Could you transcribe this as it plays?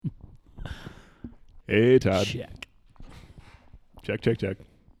Hey, Todd. Check. Check.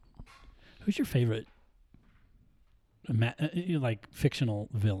 Who's your favorite, like, fictional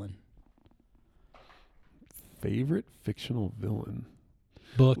villain? Favorite fictional villain?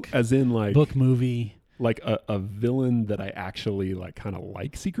 Book. As in, like, Book, movie. like a villain that I actually like kind of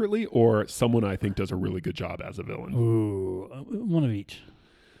like secretly, or someone I think does a really good job as a villain. Ooh, one of each.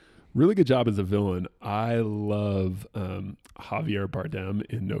 Really good job as a villain. I love Javier Bardem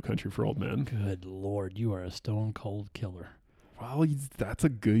in No Country for Old Men. Good Lord, you are a stone cold killer. Well, he's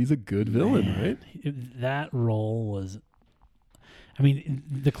a good villain, Man, right? That role was. I mean,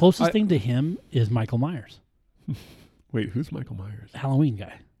 the closest thing to him is Michael Myers, Wait, who's Michael Myers? Halloween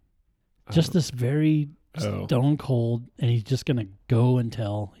guy. Just this very stone cold, and he's just gonna go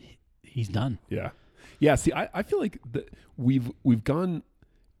until he's done. Yeah. See, I feel like we've gone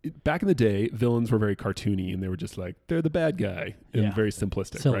back in the day. Villains were very cartoony, and they were just like they're the bad guy and very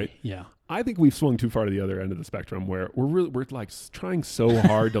simplistic, Silly, right? Yeah. I think we've swung too far to the other end of the spectrum, where we're like trying so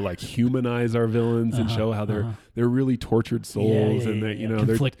hard to like humanize our villains and show how they're really tortured souls, and that they're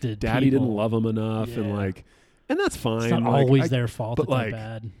conflicted. Daddy people. didn't love them enough, and that's fine. It's not like, always their fault but that they're like,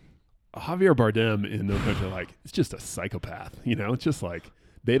 bad. Javier Bardem in No Country, like, it's just a psychopath. It's just like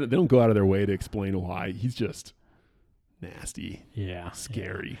they don't go out of their way to explain why. He's just nasty,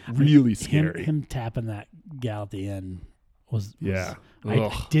 scary, really scary. Him tapping that gal at the end was yeah.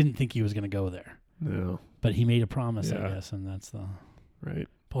 I didn't think he was going to go there. No, but he made a promise, I guess, and that's the right.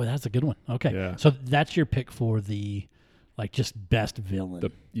 Boy, that's a good one. Okay, Yeah. so that's your pick for the like just best villain.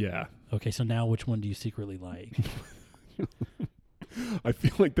 Yeah. Okay, so now which one do you secretly like? I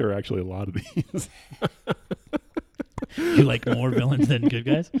feel like there are actually a lot of these. You like more villains than good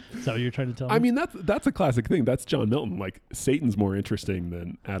guys? Is that what you're trying to tell me? I mean, that's a classic thing. That's John Milton. Like, Satan's more interesting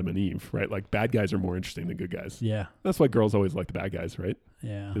than Adam and Eve, right? Like, bad guys are more interesting than good guys. Yeah. That's why girls always like the bad guys, right?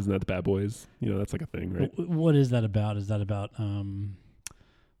 Yeah. Isn't that the bad boys? That's like a thing, right? What is that about? Is that about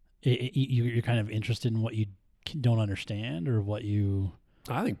you're kind of interested in what you don't understand, or what you?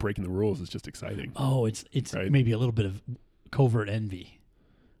 I think breaking the rules is just exciting. Oh, it's right? Maybe a little bit of covert envy.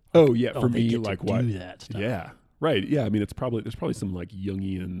 Oh yeah, for me, they get like to what? Do that stuff. Yeah, right. Yeah, I mean, there's probably some like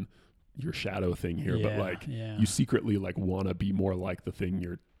Jungian your shadow thing here, but like you secretly like want to be more like the thing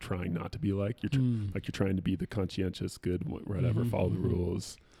you're trying not to be like. You're like you're trying to be the conscientious, good, whatever, follow the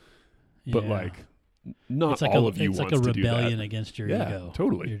rules. Yeah. But like, not it's like all of you wants to do that. It's like a rebellion against your ego.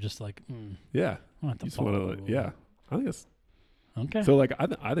 Totally. You're just like, yeah. I want to you just want to, yeah. I think it's okay. So like,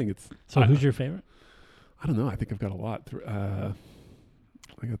 I think it's. So who's your favorite? I don't know. I think I've got a lot. I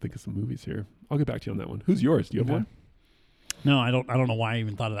gotta think of some movies here. I'll get back to you on that one. Who's yours? Do you have one? No, I don't know why I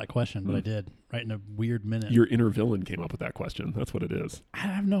even thought of that question, but I did right in a weird minute. Your inner villain came up with that question. That's what it is. I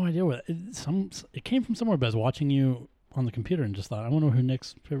have no idea what it came from somewhere. But I was watching you on the computer and just thought, I wonder who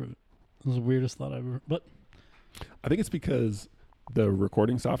Nick's favorite. It was the weirdest thought I've ever. But I think it's because the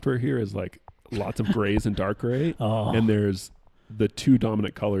recording software here is like lots of grays and dark gray, and there's the two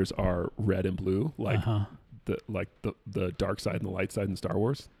dominant colors are red and blue, like the dark side and the light side in Star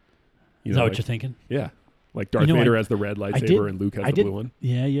Wars. Is that what you're thinking? Yeah. Like Darth Vader has the red lightsaber and Luke has the blue one.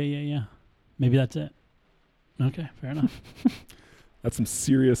 Yeah. Maybe that's it. Okay, fair enough. That's some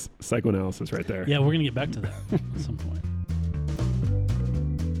serious psychoanalysis right there. Yeah, we're going to get back to that at some point.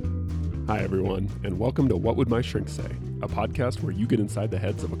 Hi, everyone, and welcome to What Would My Shrink Say, a podcast where you get inside the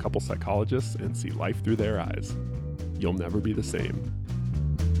heads of a couple psychologists and see life through their eyes. You'll never be the same.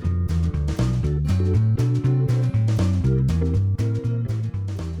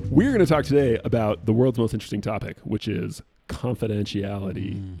 We're going to talk today about the world's most interesting topic, which is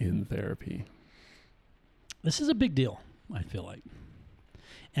confidentiality in therapy. This is a big deal, I feel like.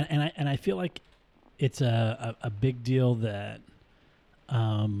 And I feel like it's a big deal that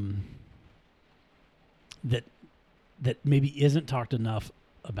that maybe isn't talked enough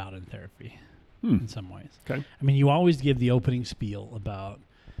about in therapy in some ways. Okay. I mean, you always give the opening spiel about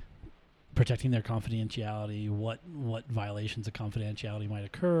protecting their confidentiality, what violations of confidentiality might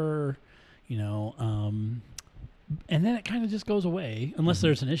occur, and then it kind of just goes away unless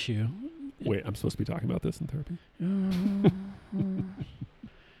there's an issue. Wait, I'm supposed to be talking about this in therapy?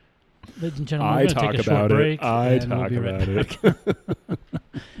 Ladies and gentlemen, we're going to take a short break. I talk about it.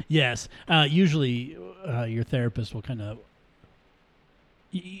 Yes. Usually your therapist will kind of,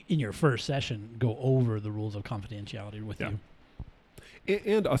 in your first session, go over the rules of confidentiality with you.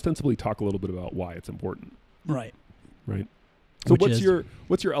 And ostensibly talk a little bit about why it's important. Right. So what's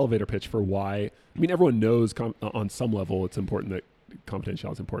your elevator pitch for why? I mean, everyone knows on some level it's important that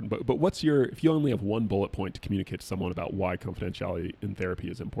confidentiality is important, but what's if you only have one bullet point to communicate to someone about why confidentiality in therapy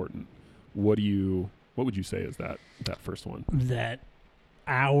is important, what would you say is that first one? That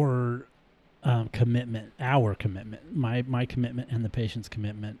our commitment, our commitment, my commitment and the patient's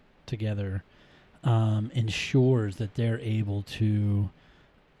commitment together ensures that they're able to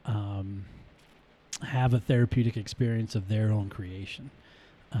have a therapeutic experience of their own creation.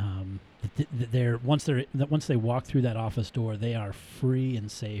 Once they walk through that office door, they are free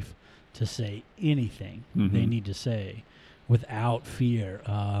and safe to say anything they need to say without fear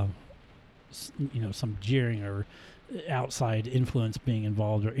of some jeering or outside influence being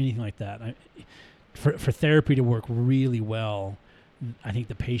involved or anything like that. For therapy to work really well, I think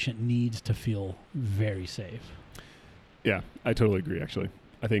the patient needs to feel very safe. Yeah, I totally agree, actually.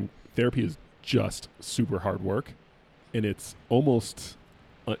 I think therapy is just super hard work, and it's almost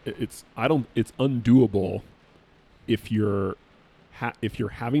it's undoable if you're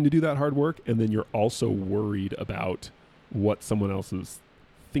having to do that hard work, and then you're also worried about what someone else is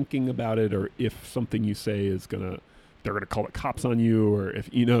thinking about it, or if something you say they're gonna call the cops on you, or if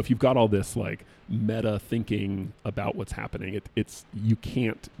you've got all this like meta thinking about what's happening, it's you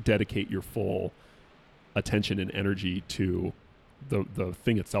can't dedicate your full attention and energy to the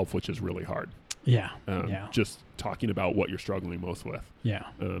thing itself, which is really hard. Yeah. Just talking about what you're struggling most with. Yeah.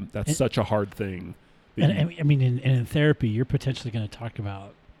 That's such a hard thing. In therapy, you're potentially going to talk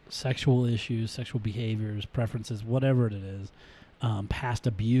about sexual issues, sexual behaviors, preferences, whatever it is, past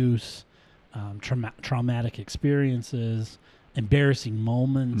abuse, traumatic experiences, embarrassing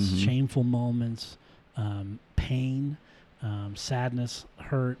moments, shameful moments, pain, sadness,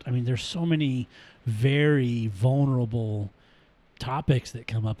 hurt. I mean, there's so many very vulnerable topics that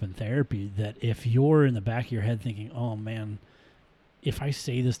come up in therapy that if you're in the back of your head thinking, oh man, if I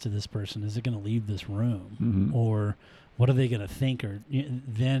say this to this person, is it going to leave this room? Or what are they going to think? Or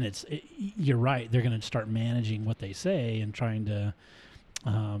then you're right. They're going to start managing what they say and trying to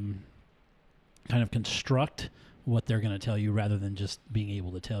kind of construct what they're going to tell you rather than just being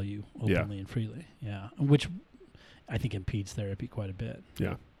able to tell you openly and freely. Yeah. Which I think impedes therapy quite a bit.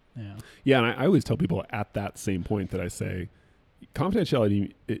 Yeah. Yeah. Yeah. And I always tell people at that same point that I say,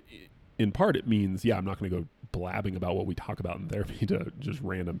 confidentiality, in part, it means, I'm not going to go blabbing about what we talk about in therapy to just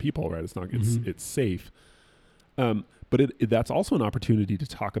random people, right? It's not, it's safe. But that's also an opportunity to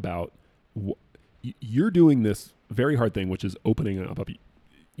talk about, you're doing this very hard thing, which is opening up,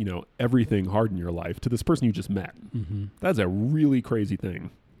 everything hard in your life to this person you just met. That's a really crazy thing.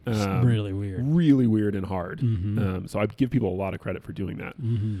 It's really weird. Really weird and hard. So I give people a lot of credit for doing that.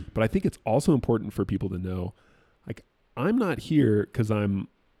 But I think it's also important for people to know, like, I'm not here because I'm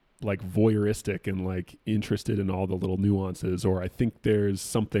like voyeuristic and like interested in all the little nuances, or I think there's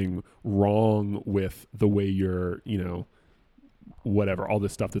something wrong with the way you're, whatever, all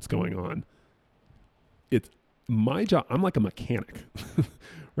this stuff that's going on. It's my job. I'm like a mechanic,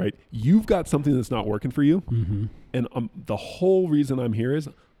 right? You've got something that's not working for you. And the whole reason I'm here is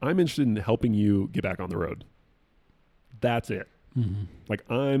I'm interested in helping you get back on the road. That's it. Like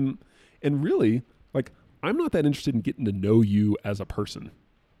I'm not that interested in getting to know you as a person.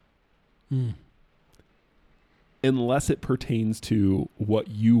 Unless it pertains to what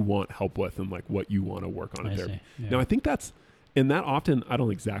you want help with and like what you want to work on in therapy. Yeah. Now I think that often, I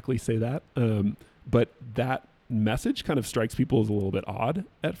don't exactly say that, but that message kind of strikes people as a little bit odd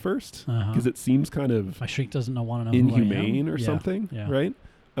at first, because it seems kind of my shrink doesn't want to know inhumane or something, right?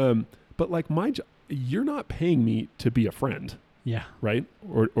 But like you're not paying me to be a friend, right?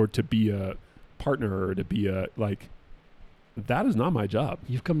 Or to be a partner, or to be that is not my job.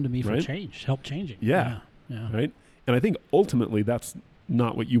 You've come to me for change, help changing. Yeah. Right. And I think ultimately that's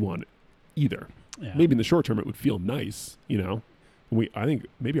not what you want either. Maybe in the short term it would feel nice, I think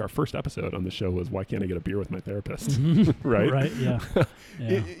maybe our first episode on the show was, why can't I get a beer with my therapist? Right. Right. Yeah.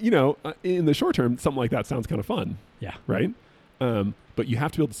 In the short term, something like that sounds kind of fun. Yeah. Right. But you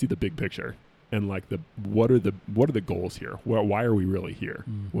have to be able to see the big picture and like what are the goals here? Why are we really here?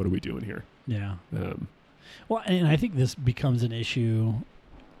 What are we doing here? Yeah. Well, and I think this becomes an issue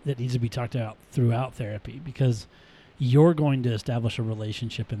that needs to be talked about throughout therapy, because you're going to establish a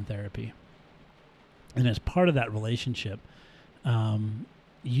relationship in therapy. And as part of that relationship,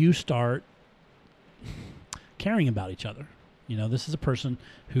 you start caring about each other. This is a person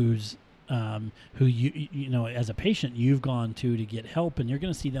who you as a patient, you've gone to get help, and you're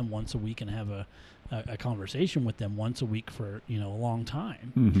going to see them once a week and have a conversation with them once a week for, a long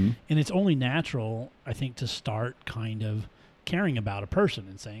time. And it's only natural, I think, to start kind of caring about a person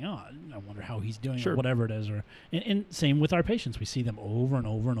and saying, oh, I wonder how he's doing, or whatever it is. And same with our patients. We see them over and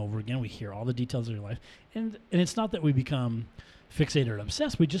over and over again. We hear all the details of their life. And it's not that we become fixated or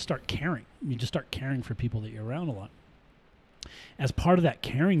obsessed. We just start caring. You just start caring for people that you're around a lot. As part of that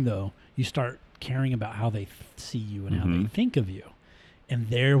caring, though, you start caring about how they see you and how they think of you. And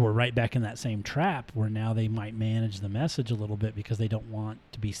there we're right back in that same trap where now they might manage the message a little bit because they don't want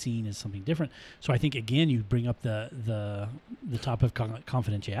to be seen as something different. So I think, again, you bring up the topic of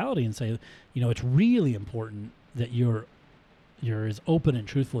confidentiality and say, it's really important that you're as open and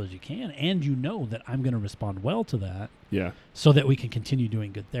truthful as you can, and that I'm going to respond well to that. Yeah. So that we can continue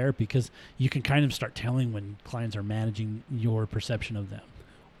doing good therapy, because you can kind of start telling when clients are managing your perception of them.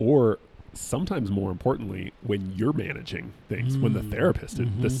 Or sometimes more importantly, when you're managing things, when the therapist,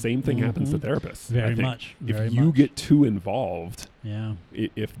 the same thing happens to therapists. Very much. If you get too involved, yeah,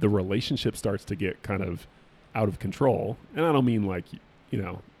 if the relationship starts to get kind of out of control, and I don't mean like,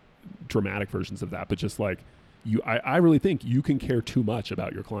 dramatic versions of that, but just like I really think you can care too much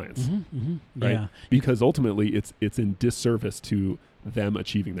about your clients, right? Yeah. Because ultimately it's in disservice to them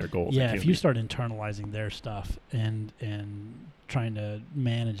achieving their goals. Yeah, if you start internalizing their stuff and trying to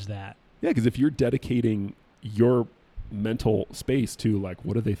manage that. Yeah, because if you're dedicating your mental space to like,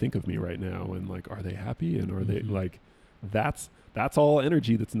 what do they think of me right now? And like, are they happy? And are they like, that's all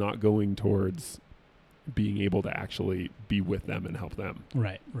energy that's not going towards being able to actually be with them and help them.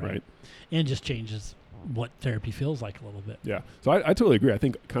 Right. And just changes what therapy feels like a little bit. Yeah. So I totally agree. I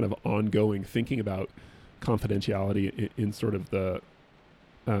think kind of ongoing thinking about confidentiality in sort of the,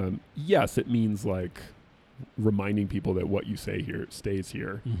 yes, it means like reminding people that what you say here stays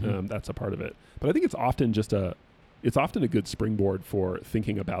here. That's a part of it. But I think it's often a good springboard for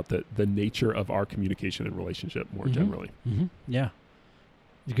thinking about the nature of our communication and relationship more generally. Yeah.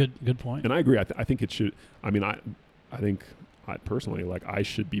 Good point. And I agree. I think it should, I think I personally, like, I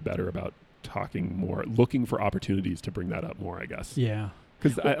should be better about talking more, looking for opportunities to bring that up more, I guess. Yeah.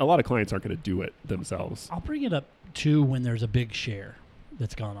 Because a lot of clients aren't going to do it themselves. I'll bring it up too when there's a big share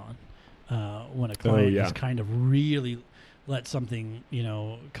that's gone on. When a client has kind of really let something,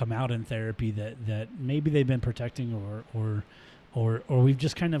 come out in therapy that maybe they've been protecting or we've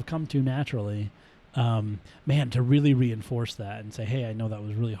just kind of come to naturally. To really reinforce that and say, hey, I know that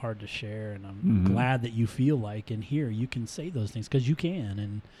was really hard to share, and I'm glad that you feel like in here you can say those things, because you can,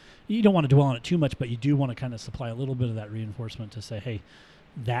 and you don't want to dwell on it too much, but you do want to kind of supply a little bit of that reinforcement to say, hey,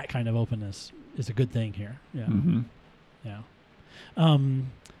 that kind of openness is a good thing here. Yeah. Yeah.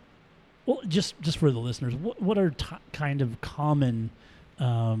 Well, just for the listeners, what are kind of common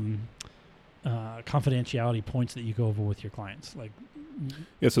confidentiality points that you go over with your clients? Like,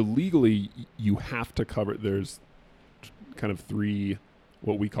 yeah, so legally you have to cover, there's kind of 3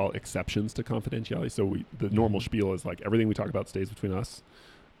 what we call exceptions to confidentiality. So the normal spiel is like everything we talk about stays between us.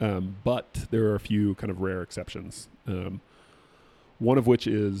 But there are a few kind of rare exceptions. One of which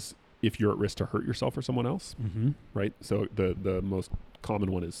is if you're at risk to hurt yourself or someone else, right? So the most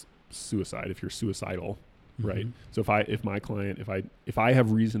common one is suicide, if you're suicidal, right? So if my client, if I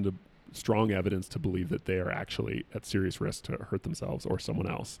have strong evidence to believe that they are actually at serious risk to hurt themselves or someone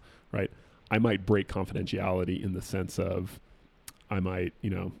else, right? I might break confidentiality in the sense of I might,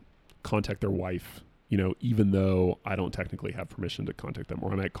 contact their wife, even though I don't technically have permission to contact them,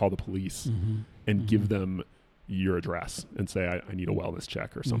 or I might call the police and give them your address and say, I need a wellness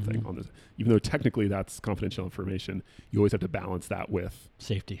check or something on this. Even though technically that's confidential information, you always have to balance that with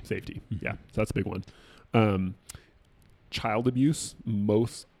safety. Yeah. So that's a big one. Child abuse,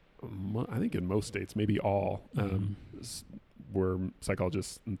 I think in most states, maybe all, where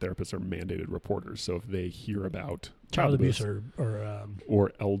psychologists and therapists are mandated reporters. So if they hear about child abuse or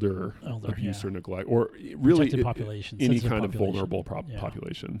elder abuse or neglect, or really any kind of vulnerable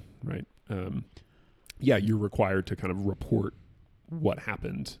population, right? You're required to kind of report what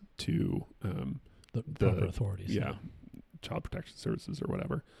happened to the proper authorities. Yeah, Child Protection Services or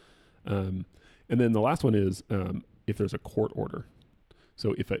whatever. And then the last one is if there's a court order.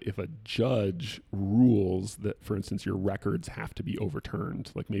 So if a judge rules that, for instance, your records have to be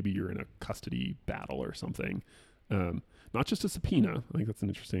overturned, like maybe you're in a custody battle or something, not just a subpoena. I think that's an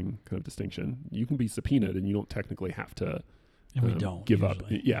interesting kind of distinction. You can be subpoenaed and you don't technically have to and we don't give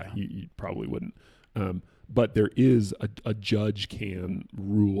usually. up. Yeah, you probably wouldn't. But there is a judge can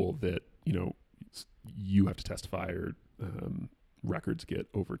rule that, you have to testify or records get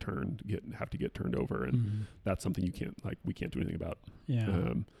overturned, have to get turned over, and that's something we can't do anything about.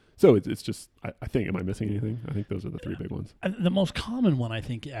 Yeah. So it's just, I think, am I missing anything? I think those are the 3 big ones. The most common one, I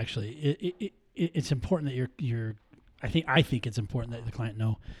think, actually, it's important that you're. I think it's important that the client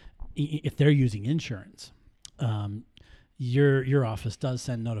know if they're using insurance. Your office does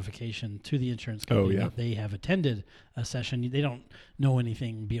send notification to the insurance company that they have attended a session. They don't know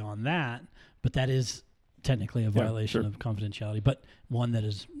anything beyond that, but that is technically a violation of confidentiality, but one that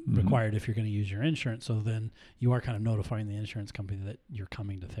is required if you're going to use your insurance. So then you are kind of notifying the insurance company that you're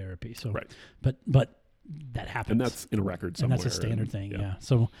coming to therapy. So, right. But that happens. And that's in a record somewhere. And that's a standard thing, yeah.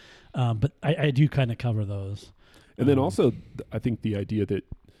 So, but I do kind of cover those. And then also, I think the idea that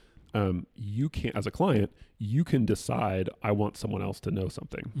you can, as a client, you can decide, I want someone else to know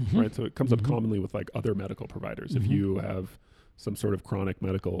something, right? So it comes up commonly with like other medical providers. If you have some sort of chronic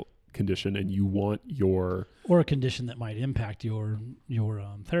medical condition and you want your... Or a condition that might impact your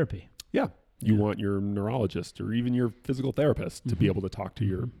therapy. Yeah. You want your neurologist or even your physical therapist to be able to talk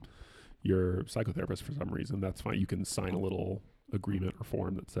to your psychotherapist for some reason. That's fine. You can sign a little agreement or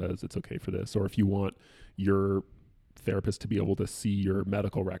form that says it's okay for this. Or if you want your therapist to be able to see your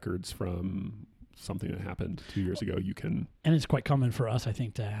medical records from something that happened 2 years ago, you can. And it's quite common for us, I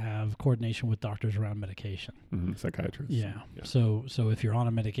think, to have coordination with doctors around medication. Psychiatrists. Yeah. So if you're on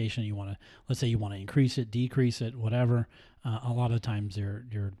a medication, you want to, let's say you want to increase it, decrease it, whatever. A lot of times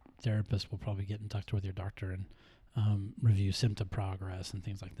your therapist will probably get in touch with your doctor and review symptom progress and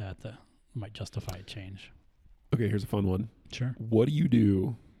things like that might justify a change. Okay, here's a fun one. Sure. What do you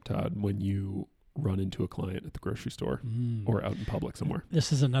do, Todd, when you run into a client at the grocery store or out in public somewhere?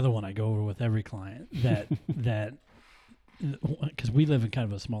 This is another one I go over with every client that because we live in kind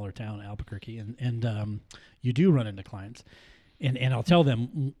of a smaller town, Albuquerque, and you do run into clients, and I'll tell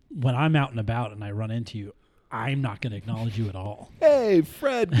them when I'm out and about and I run into you, I'm not going to acknowledge you at all. Hey,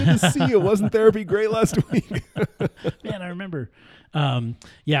 Fred, good to see you. Wasn't therapy great last week? Man, I remember.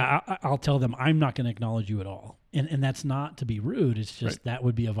 I'll tell them I'm not going to acknowledge you at all. And that's not to be rude. It's just that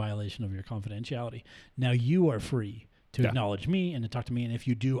would be a violation of your confidentiality. Now, you are free to acknowledge me and to talk to me. And if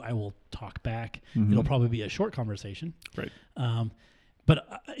you do, I will talk back. It'll probably be a short conversation. Right. But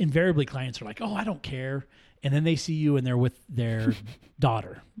invariably, clients are like, oh, I don't care. And then they see you and they're with their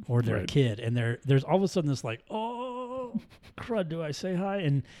daughter or their kid. And there's all of a sudden this like, oh, crud, do I say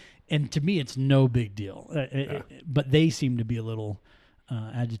hi? And to me, it's no big deal. But they seem to be a little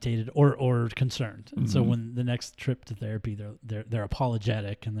agitated or concerned. And so when the next trip to therapy, they're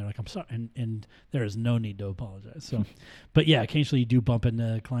apologetic and they're like, I'm sorry. And there is no need to apologize. So, but yeah, occasionally you do bump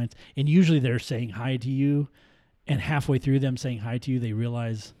into clients. And usually they're saying hi to you. And halfway through them saying hi to you, they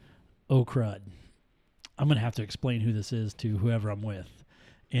realize, oh, crud. I'm going to have to explain who this is to whoever I'm with.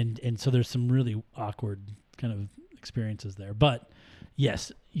 And so there's some really awkward kind of experiences there. But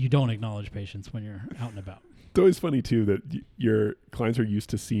yes, you don't acknowledge patients when you're out and about. It's always funny too that your clients are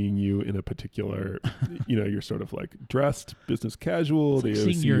used to seeing you in a particular, you're sort of like dressed business casual. They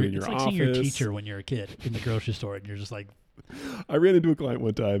see you in your office. It's like seeing your teacher when you're a kid in the grocery store and you're just like. I ran into a client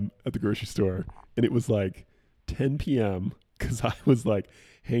one time at the grocery store and it was like 10 p.m. because I was like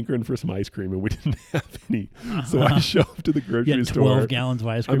hankering for some ice cream and we didn't have any. So I show up to the grocery store. 12 gallons of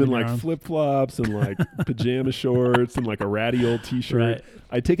ice cream. I'm in like flip flops and like pajama shorts and like a ratty old t-shirt. Right.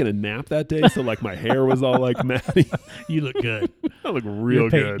 I'd taken a nap that day, so like my hair was all like matty. You look good. I look real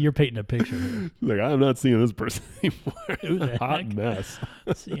good. You're painting a picture here. Like, I'm not seeing this person anymore. Who the Hot heck? mess.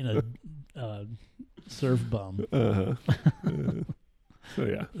 Seeing a surf bum. So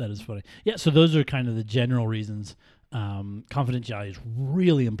yeah. That is funny. Yeah, so those are kind of the general reasons. Confidentiality is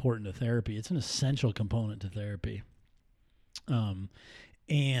really important to therapy. It's an essential component to therapy.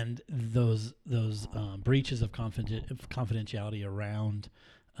 And those breaches of confidentiality around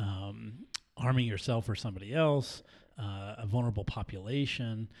harming yourself or somebody else, a vulnerable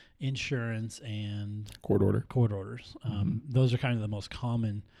population, insurance, and court orders. Those are kind of the most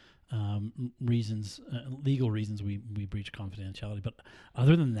common reasons, legal reasons we breach confidentiality. But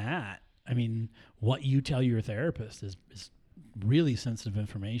other than that, I mean, what you tell your therapist is really sensitive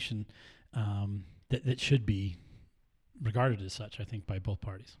information that should be regarded as such, I think, by both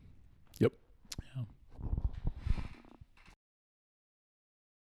parties. Yep. Yeah.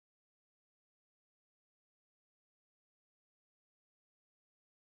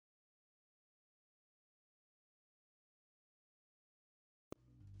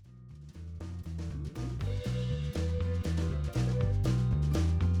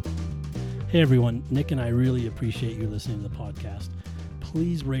 Hey everyone, Nick and I really appreciate you listening to the podcast.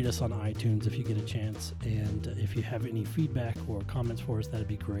 Please rate us on iTunes if you get a chance, and if you have any feedback or comments for us, that'd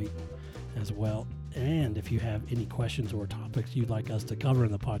be great as well. And if you have any questions or topics you'd like us to cover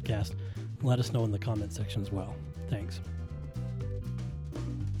in the podcast, let us know in the comment section as well. Thanks.